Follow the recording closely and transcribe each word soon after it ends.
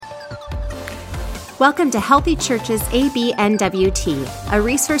Welcome to Healthy Church's ABNWT, a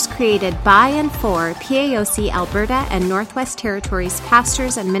resource created by and for PAOC Alberta and Northwest Territories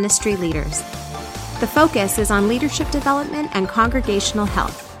pastors and ministry leaders. The focus is on leadership development and congregational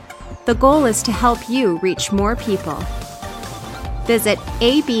health. The goal is to help you reach more people. Visit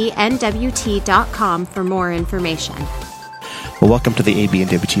abnwt.com for more information. Well, welcome to the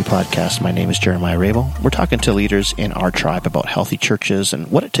ABNWT podcast. My name is Jeremiah Rabel. We're talking to leaders in our tribe about healthy churches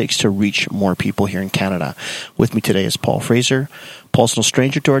and what it takes to reach more people here in Canada. With me today is Paul Fraser. Paul's no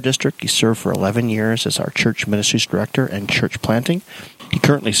stranger to our district. He served for 11 years as our church ministries director and church planting. He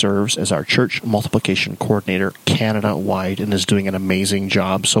currently serves as our church multiplication coordinator Canada-wide and is doing an amazing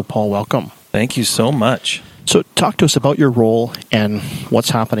job. So, Paul, welcome. Thank you so much. So, talk to us about your role and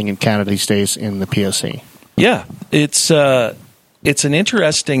what's happening in Canada these days in the POC. Yeah, it's an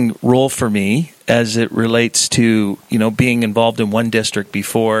interesting role for me as it relates to, being involved in one district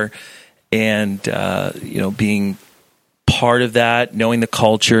before and, being part of that, knowing the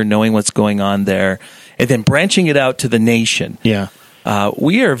culture, knowing what's going on there, and then branching it out to the nation. Yeah.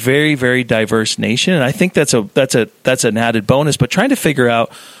 We are a very, very diverse nation, and I think that's an added bonus, but trying to figure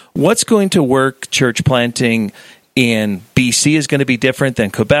out what's going to work church planting in BC is going to be different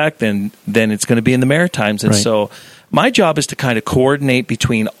than Quebec, than it's going to be in the Maritimes. And so my job is to kind of coordinate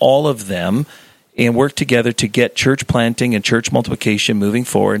between all of them and work together to get church planting and church multiplication moving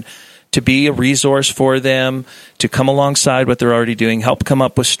forward, to be a resource for them, to come alongside what they're already doing, help come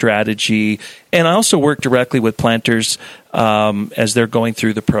up with strategy. And I also work directly with planters as they're going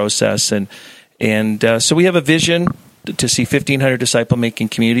through the process. And so we have a vision to see 1,500 disciple-making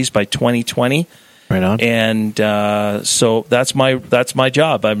communities by 2020. Right on. And so that's my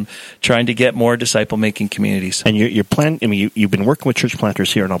job. I'm trying to get more disciple-making communities. And you've been working with church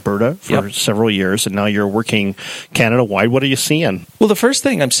planters here in Alberta for several years, and now you're working Canada-wide. What are you seeing? Well, the first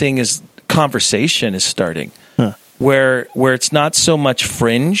thing I'm seeing is conversation is starting, where it's not so much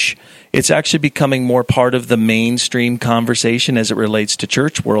fringe. It's actually becoming more part of the mainstream conversation as it relates to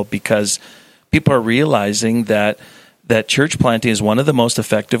church world, because people are realizing that church planting is one of the most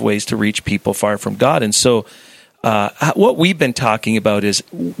effective ways to reach people far from God. And so what we've been talking about is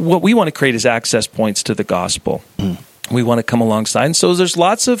what we want to create is access points to the gospel. We want to come alongside. And so there's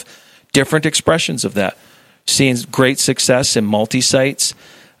lots of different expressions of that. Seeing great success in multi-sites,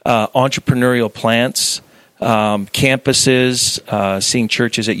 entrepreneurial plants, campuses, seeing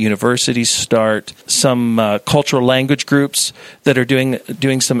churches at universities start, some cultural language groups that are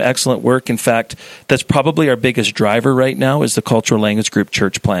doing some excellent work. In fact, that's probably our biggest driver right now is the cultural language group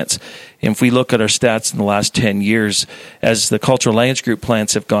church plants. And if we look at our stats in the last 10 years, as the cultural language group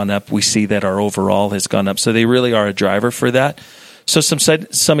plants have gone up, we see that our overall has gone up. So they really are a driver for that. So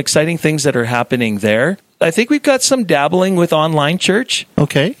some exciting things that are happening there. I think we've got some dabbling with online church,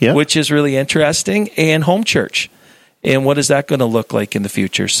 which is really interesting, and home church. And what is that going to look like in the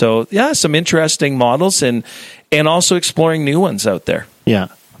future? So, some interesting models and also exploring new ones out there. Yeah,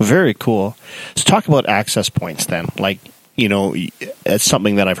 very cool. So talk about access points then. It's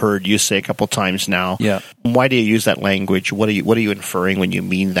something that I've heard you say a couple times now. Yeah. Why do you use that language? What are you inferring when you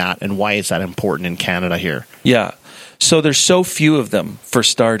mean that? And why is that important in Canada here? Yeah. So there's so few of them, for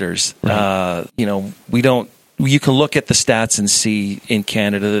starters. Right. You can look at the stats and see in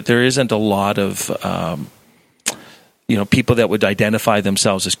Canada that there isn't a lot of, people that would identify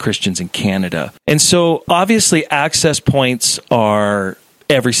themselves as Christians in Canada. And so obviously access points are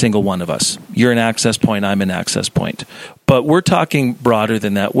every single one of us. You're an access point, I'm an access point. But we're talking broader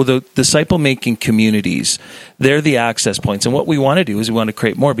than that. Well, the disciple-making communities, they're the access points. And what we want to do is we want to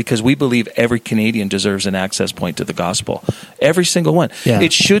create more, because we believe every Canadian deserves an access point to the gospel. Every single one. Yeah.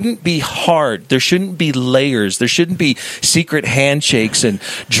 It shouldn't be hard. There shouldn't be layers. There shouldn't be secret handshakes and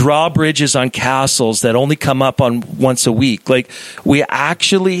drawbridges on castles that only come up on once a week. We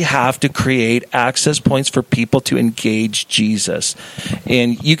actually have to create access points for people to engage Jesus.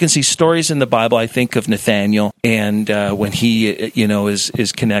 And you can see stories in the Bible. I think of Nathaniel and when he,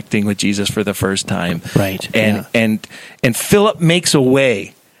 is connecting with Jesus for the first time. Right. And Philip makes a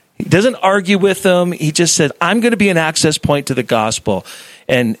way. He doesn't argue with them. He just said, I'm going to be an access point to the gospel.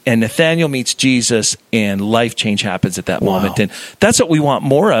 And Nathaniel meets Jesus, and life change happens at that moment. And that's what we want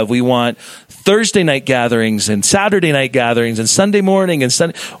more of. We want Thursday night gatherings and Saturday night gatherings and Sunday morning and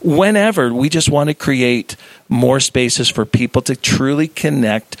Sunday, whenever. We just want to create more spaces for people to truly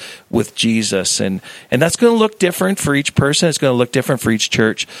connect with Jesus. And that's going to look different for each person. It's going to look different for each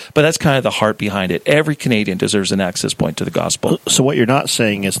church, but that's kind of the heart behind it. Every Canadian deserves an access point to the gospel. So what you're not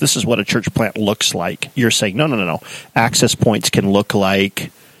saying is this is what a church plant looks like. You're saying, no. Access points can look like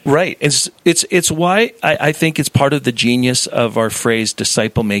Right. It's why I think it's part of the genius of our phrase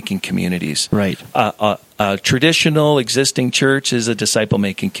disciple-making communities. Right. A traditional existing church is a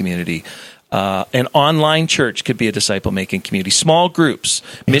disciple-making community. An online church could be a disciple-making community. Small groups,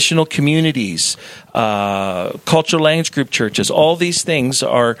 missional communities, cultural language group churches, all these things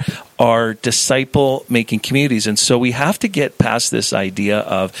are disciple-making communities. And so we have to get past this idea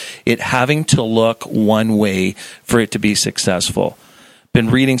of it having to look one way for it to be successful. Been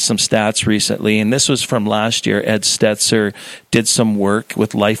reading some stats recently, and this was from last year. Ed Stetzer did some work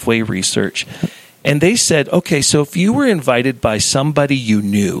with Lifeway Research, and they said, okay, so if you were invited by somebody you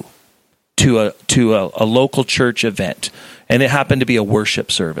knew to a local church event, and it happened to be a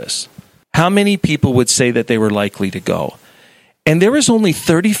worship service, how many people would say that they were likely to go? And there was only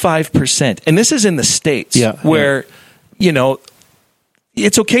 35%, and this is in the States, where,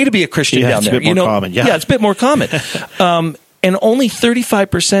 it's okay to be a Christian down there. It's a bit more common. Yeah, it's a bit more common. And only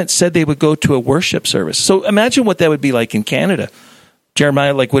 35% said they would go to a worship service. So imagine what that would be like in Canada.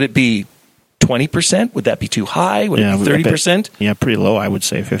 Jeremiah, would it be 20%? Would that be too high? Would it be 30%? Yeah, pretty low. I would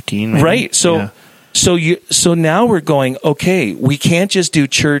say 15. Maybe. Right. So now we're going, okay, we can't just do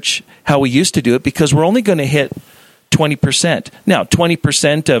church how we used to do it because we're only going to hit 20%. Now,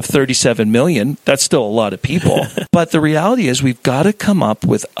 20% of 37 million, that's still a lot of people. But the reality is we've got to come up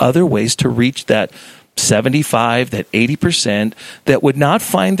with other ways to reach that 75, that 80% that would not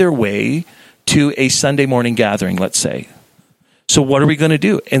find their way to a Sunday morning gathering, let's say. So what are we going to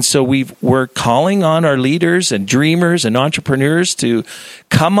do? And so we're calling on our leaders and dreamers and entrepreneurs to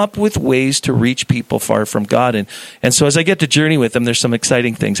come up with ways to reach people far from God. And so as I get to journey with them, there's some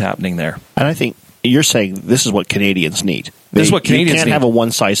exciting things happening there. And I think you're saying this is what Canadians need. This is what Canadians need. You can't have a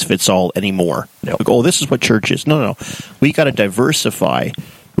one-size-fits-all anymore. No. This is what church is. No. We got to diversify,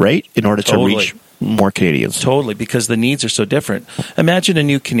 right, in order to reach more Canadians. Totally, because the needs are so different. Imagine a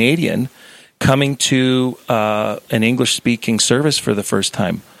new Canadian coming to an English-speaking service for the first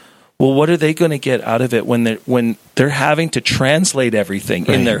time. Well, what are they going to get out of it when they're having to translate everything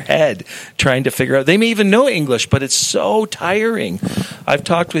in their head, trying to figure out? They may even know English, but it's so tiring. I've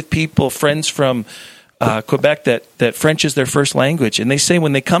talked with people, friends from Quebec, that French is their first language, and they say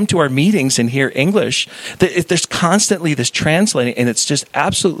when they come to our meetings and hear English, that there's constantly this translating, and it's just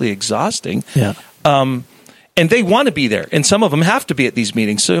absolutely exhausting. Yeah. And they want to be there, and some of them have to be at these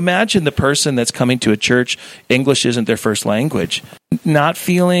meetings. So imagine the person that's coming to a church, English isn't their first language, not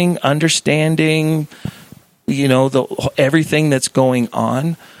feeling, understanding, everything that's going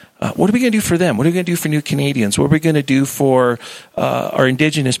on. What are we going to do for them? What are we going to do for new Canadians? What are we going to do for our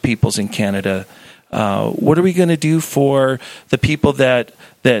Indigenous peoples in Canada? What are we going to do for the people that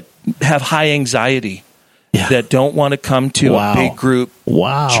have high anxiety? That don't want to come to a big group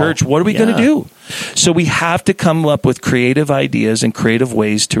church? What are we going to do? So we have to come up with creative ideas and creative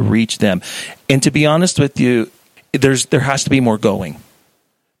ways to reach them. And to be honest with you, there has to be more going.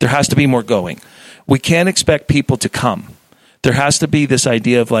 There has to be more going. We can't expect people to come. There has to be this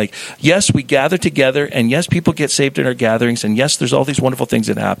idea of yes, we gather together, and yes, people get saved in our gatherings, and yes, there's all these wonderful things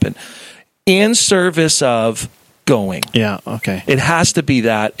that happen in service of going. Yeah, okay. It has to be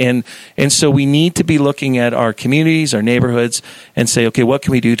that. And so we need to be looking at our communities, our neighborhoods, and say, okay, what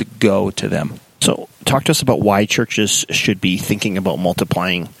can we do to go to them? So talk to us about why churches should be thinking about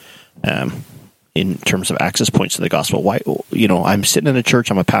multiplying in terms of access points to the gospel. Why, I'm sitting in a church,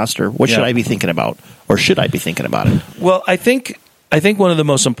 I'm a pastor. What should I be thinking about? Or should I be thinking about it? Well, I think one of the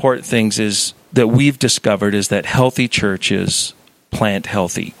most important things is that we've discovered is that healthy churches plant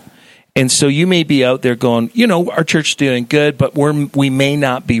healthy. And so you may be out there going, our church is doing good, but we may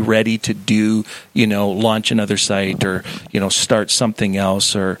not be ready to do, launch another site or, start something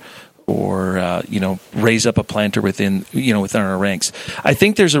else or raise up a planter within our ranks. I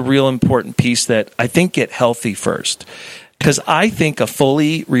think there's a real important piece that I think get healthy first, because I think a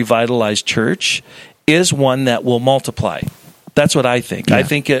fully revitalized church is one that will multiply. That's what I think. Yeah.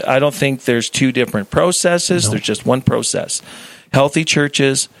 I don't think there's two different processes. No. There's just one process. Healthy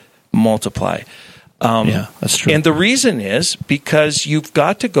churches multiply. That's true. And the reason is because you've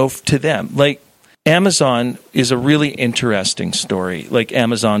got to go to them. Amazon is a really interesting story.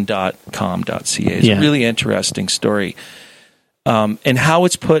 Amazon.com.ca is a really interesting story. And how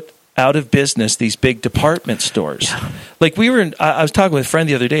it's put out of business these big department stores. Yeah. I was talking with a friend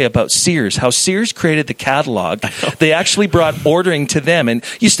the other day about Sears, how Sears created the catalog. They actually brought ordering to them, and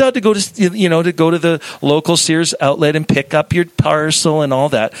you still had to go to the local Sears outlet and pick up your parcel and all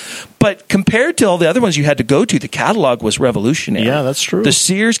that. But compared to all the other ones you had to go to, the catalog was revolutionary. Yeah, that's true. The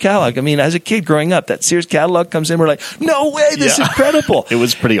Sears catalog. I mean, as a kid growing up, that Sears catalog comes in, we're like, no way, this is incredible. It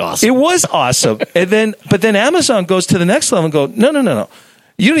was pretty awesome. It was awesome. But then Amazon goes to the next level and go, no.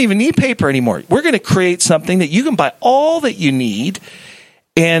 You don't even need paper anymore. We're going to create something that you can buy all that you need,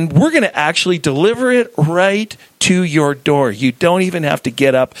 and we're going to actually deliver it right to your door. You don't even have to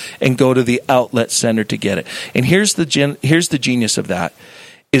get up and go to the outlet center to get it. And here's the genius of that,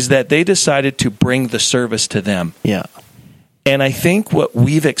 is that they decided to bring the service to them. Yeah. And I think what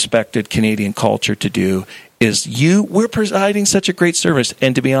we've expected Canadian culture to do is we're providing such a great service.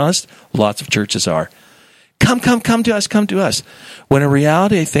 And to be honest, lots of churches are. Come to us. When in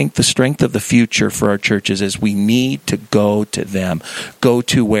reality, I think the strength of the future for our churches is we need to go to them, go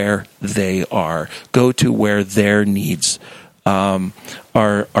to where they are, go to where their needs are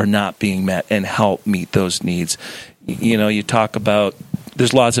not being met, and help meet those needs. You know, you talk about,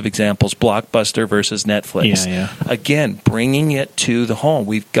 there's lots of examples, Blockbuster versus Netflix. Yeah. Again, bringing it to the home.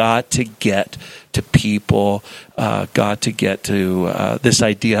 We've got to get to people, got to get to this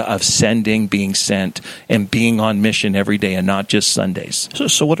idea of sending, being sent, and being on mission every day and not just Sundays.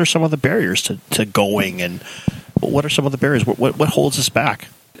 So what are some of the barriers to going, and what are some of the barriers? What holds us back?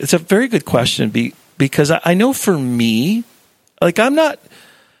 It's a very good question because I know for me, like I'm not...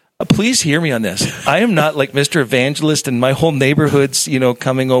 Please hear me on this. I am not like Mr. Evangelist and my whole neighborhood's,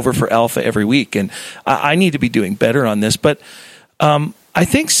 coming over for Alpha every week. And I need to be doing better on this. But I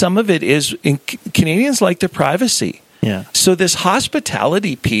think some of it is Canadians like their privacy. Yeah. So this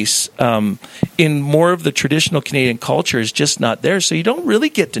hospitality piece in more of the traditional Canadian culture is just not there. So you don't really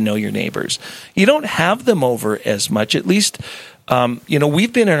get to know your neighbors. You don't have them over as much. At least,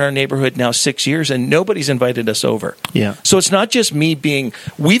 we've been in our neighborhood now 6 years and nobody's invited us over. Yeah. So it's not just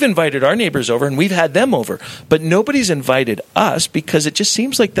we've invited our neighbors over and we've had them over, but nobody's invited us because it just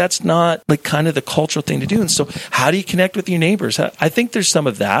seems like that's not like kind of the cultural thing to do. And so how do you connect with your neighbors? I think there's some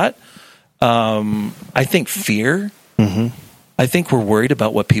of that. I think fear. Mm-hmm. I think we're worried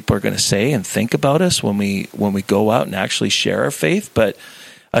about what people are going to say and think about us when we go out and actually share our faith. But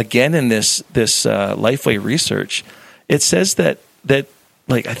again, in this Lifeway research, it says that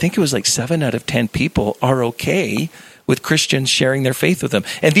like I think it was like 7 out of 10 people are okay with Christians sharing their faith with them,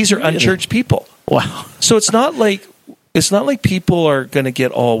 and these are unchurched people. Wow! So it's not like people are going to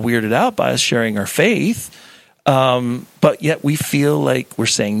get all weirded out by us sharing our faith. But yet we feel like we're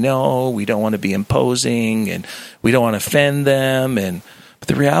saying no, we don't want to be imposing, and we don't want to offend them. But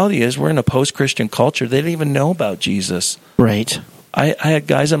the reality is we're in a post-Christian culture. They don't even know about Jesus. Right. I had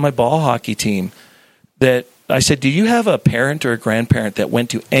guys on my ball hockey team that I said, do you have a parent or a grandparent that went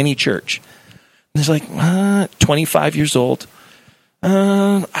to any church? And they're like, 25 years old.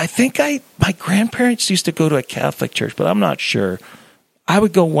 I think my grandparents used to go to a Catholic church, but I'm not sure. I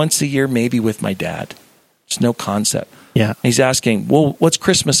would go once a year, maybe with my dad. It's no concept. Yeah. And he's asking, well, what's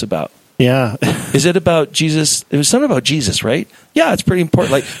Christmas about? Yeah. Is it about Jesus? It was something about Jesus, right? Yeah, it's pretty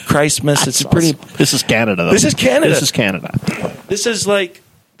important. Like Christmas, it's awesome. pretty. This is Canada, though. This is Canada. This is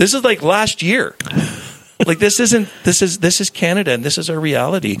like last year. Like this is Canada, and this is our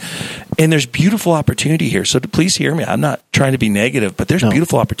reality. And there's beautiful opportunity here. So please hear me. I'm not trying to be negative, but there's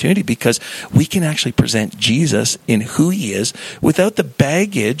beautiful opportunity because we can actually present Jesus in who he is without the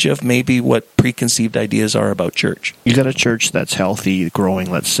baggage of maybe what preconceived ideas are about church. You got a church that's healthy, growing,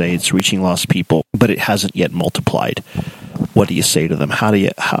 let's say, it's reaching lost people, but it hasn't yet multiplied. What do you say to them?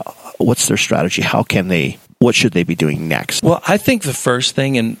 What's their strategy? What should they be doing next? Well, I think the first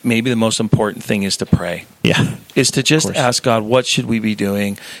thing and maybe the most important thing is to pray. Yeah. Is to just ask God, what should we be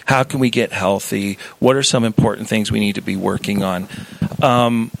doing? How can we get healthy? What are some important things we need to be working on?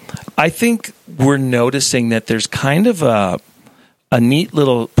 I think we're noticing that there's kind of a neat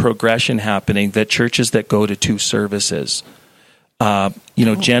little progression happening that churches that go to 2 services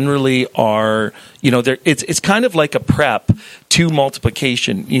generally are, it's kind of like a prep to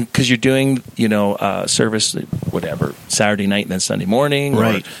multiplication because you're doing, service, whatever, Saturday night and then Sunday morning,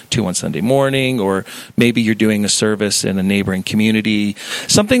 right. Or 2 on Sunday morning, or maybe you're doing a service in a neighboring community,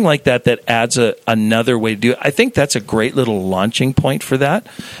 something like that adds another way to do it. I think that's a great little launching point for that.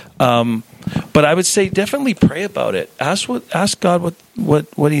 But I would say definitely pray about it. Ask God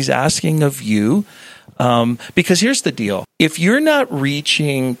what he's asking of you. Because here's the deal. If you're not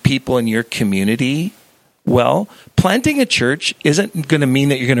reaching people in your community, well, planting a church isn't going to mean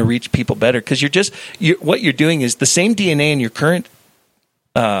that you're going to reach people better because what you're doing is the same DNA in your current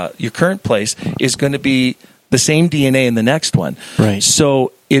place is going to be the same DNA in the next one. Right.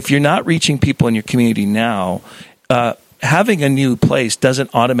 So if you're not reaching people in your community now, having a new place doesn't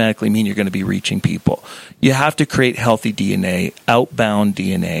automatically mean you're going to be reaching people. You have to create healthy DNA, outbound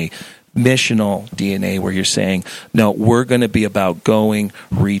DNA, missional DNA where you're saying, no, we're going to be about going,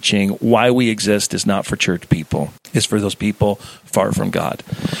 reaching. Why we exist is not for church people. It's for those people far from God.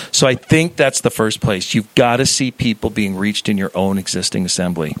 So I think that's the first place. You've got to see people being reached in your own existing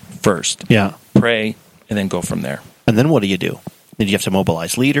assembly first. Yeah. Pray, and then go from there. And then what do you do? Then you have to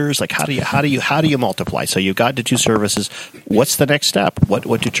mobilize leaders. Like, how do you multiply? So you've got the 2 services. What's the next step? What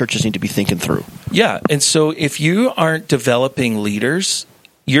do churches need to be thinking through? Yeah, and so if you aren't developing leaders,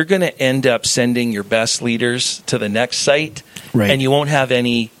 you're going to end up sending your best leaders to the next site, right, and you won't have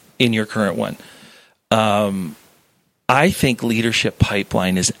any in your current one. I think leadership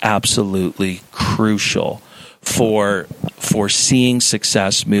pipeline is absolutely crucial for seeing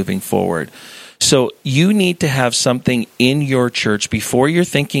success moving forward. So you need to have something in your church before you're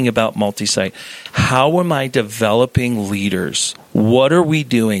thinking about multi-site. How am I developing leaders? What are we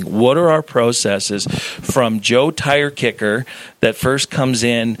doing? What are our processes from Joe Tire Kicker that first comes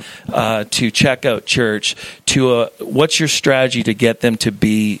in to check out church to what's your strategy to get them to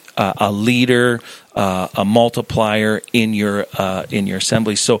be a leader, a multiplier in your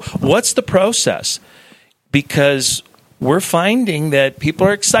assembly? So what's the process? Because we're finding that people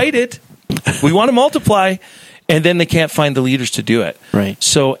are excited. We want to multiply, and then they can't find the leaders to do it. Right.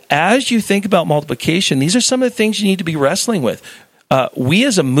 So as you think about multiplication, these are some of the things you need to be wrestling with. We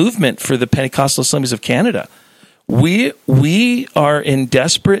as a movement for the Pentecostal Assemblies of Canada, we are in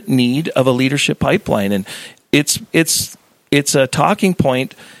desperate need of a leadership pipeline, and it's a talking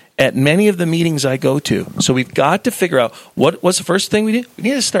point at many of the meetings I go to. So we've got to figure out what's the first thing we do. We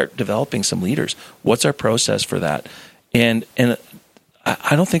need to start developing some leaders. What's our process for that? And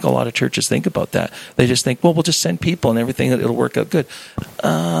I don't think a lot of churches think about that. They just think, well, we'll just send people and everything, it'll work out good.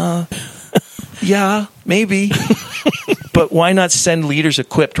 Yeah, maybe. But why not send leaders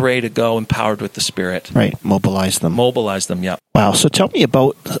equipped, ready to go, empowered with the Spirit? Right, mobilize them. Yeah. Wow, so tell me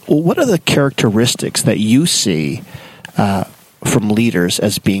about, what are the characteristics that you see from leaders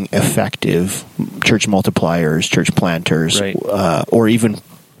as being effective church multipliers, church planters, right, or even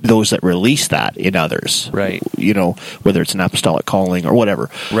those that release that in others, right? You know, whether it's an apostolic calling or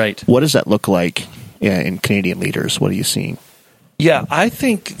whatever, right? What does that look like in Canadian leaders? What are you seeing? Yeah, I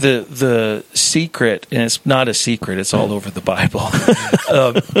think the secret, and it's not a secret; it's all over the Bible.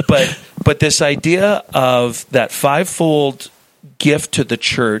 But this idea of that fivefold gift to the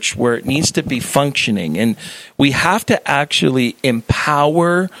church, where it needs to be functioning, and we have to actually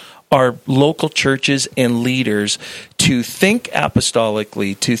empower our local churches and leaders to think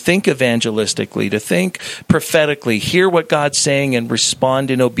apostolically, to think evangelistically, to think prophetically, hear what God's saying and respond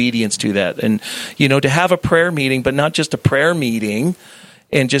in obedience to that. And, to have a prayer meeting, but not just a prayer meeting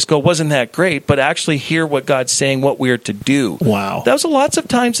and just go, wasn't that great, but actually hear what God's saying, what we're to do. Wow. That was lots of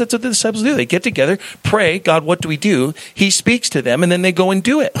times that's what the disciples do. They get together, pray, God, what do we do? He speaks to them, and then they go and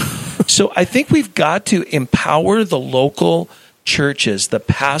do it. So I think we've got to empower the local churches, the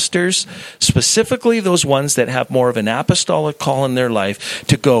pastors, specifically those ones that have more of an apostolic call in their life,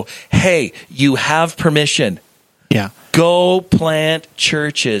 to go, hey, you have permission. Yeah. Go plant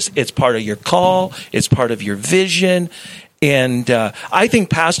churches. It's part of your call. It's part of your vision. And I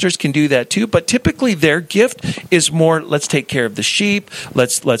think pastors can do that too, but typically their gift is more, let's take care of the sheep,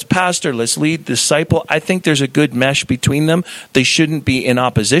 let's pastor, let's lead, disciple. I think there's a good mesh between them. They shouldn't be in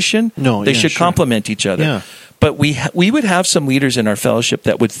opposition. No, they should complement each other. Yeah. But we would have some leaders in our fellowship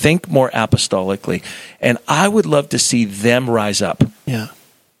that would think more apostolically, and I would love to see them rise up. Yeah.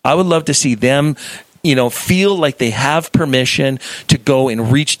 I would love to see them, feel like they have permission to go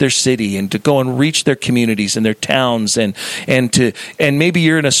and reach their city and to go and reach their communities and their towns and maybe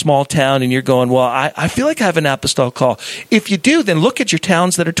you're in a small town and you're going, well, I feel like I have an apostolic call. If you do, then look at your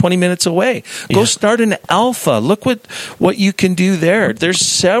towns that are 20 minutes away. Go start an Alpha. Look what you can do there. There's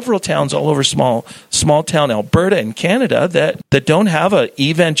several towns all over small town Alberta and Canada that don't have an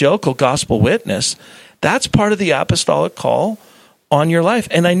evangelical gospel witness. That's part of the apostolic call on your life.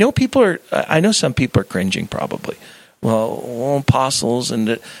 And I know some people are cringing probably. Well, apostles,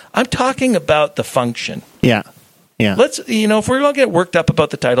 and I'm talking about the function. Yeah. Yeah. Let's, if we're going to get worked up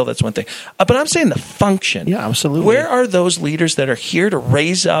about the title, that's one thing. But I'm saying the function. Yeah, absolutely. Where are those leaders that are here to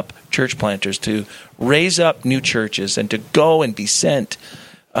raise up church planters, to raise up new churches, and to go and be sent?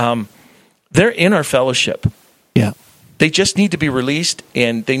 They're in our fellowship. Yeah. They just need to be released,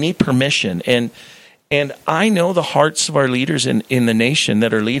 and they need permission. And I know the hearts of our leaders in the nation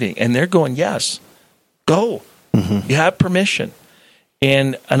that are leading, and they're going, yes, go. Mm-hmm. You have permission.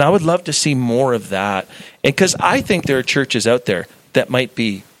 And I would love to see more of that. And because I think there are churches out there that might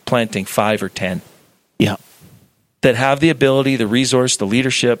be planting 5 or 10. Yeah. That have the ability, the resource, the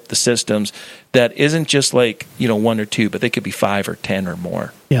leadership, the systems, that isn't just like, 1 or 2, but they could be 5 or 10 or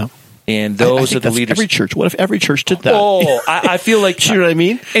more. Yeah. And those I are the leaders. Every church. What if every church did that? I feel like you know what I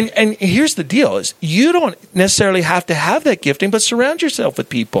mean. And here's the deal: is you don't necessarily have to have that gifting, but surround yourself with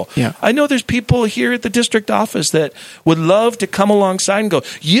people. Yeah. I know there's people here at the district office that would love to come alongside and go,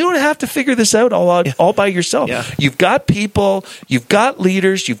 you don't have to figure this out all by yourself. Yeah. You've got people, you've got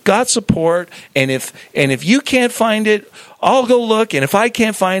leaders, you've got support, and if you can't find it, I'll go look, and if I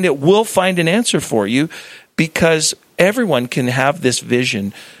can't find it, we'll find an answer for you, because everyone can have this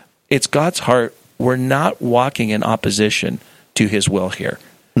vision. It's God's heart. We're not walking in opposition to his will here.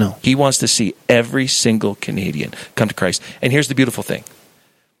 No. He wants to see every single Canadian come to Christ. And here's the beautiful thing.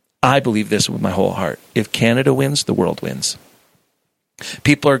 I believe this with my whole heart. If Canada wins, the world wins.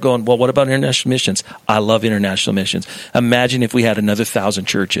 People are going, well, what about international missions? I love international missions. Imagine if we had another 1,000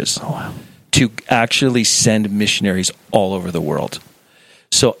 churches to actually send missionaries all over the world.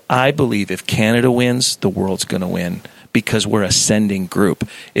 So I believe if Canada wins, the world's going to win, because we're a sending group.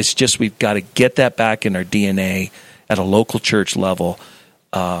 It's just we've got to get that back in our DNA at a local church level,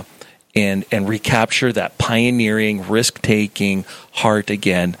 and recapture that pioneering, risk-taking heart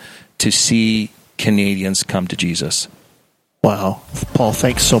again to see Canadians come to Jesus. Wow. Paul,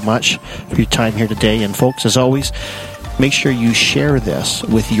 thanks so much for your time here today. And folks, as always, make sure you share this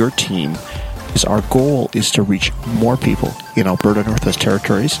with your team, because our goal is to reach more people in Alberta, Northwest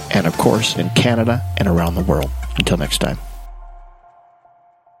Territories, and of course in Canada and around the world. Until next time.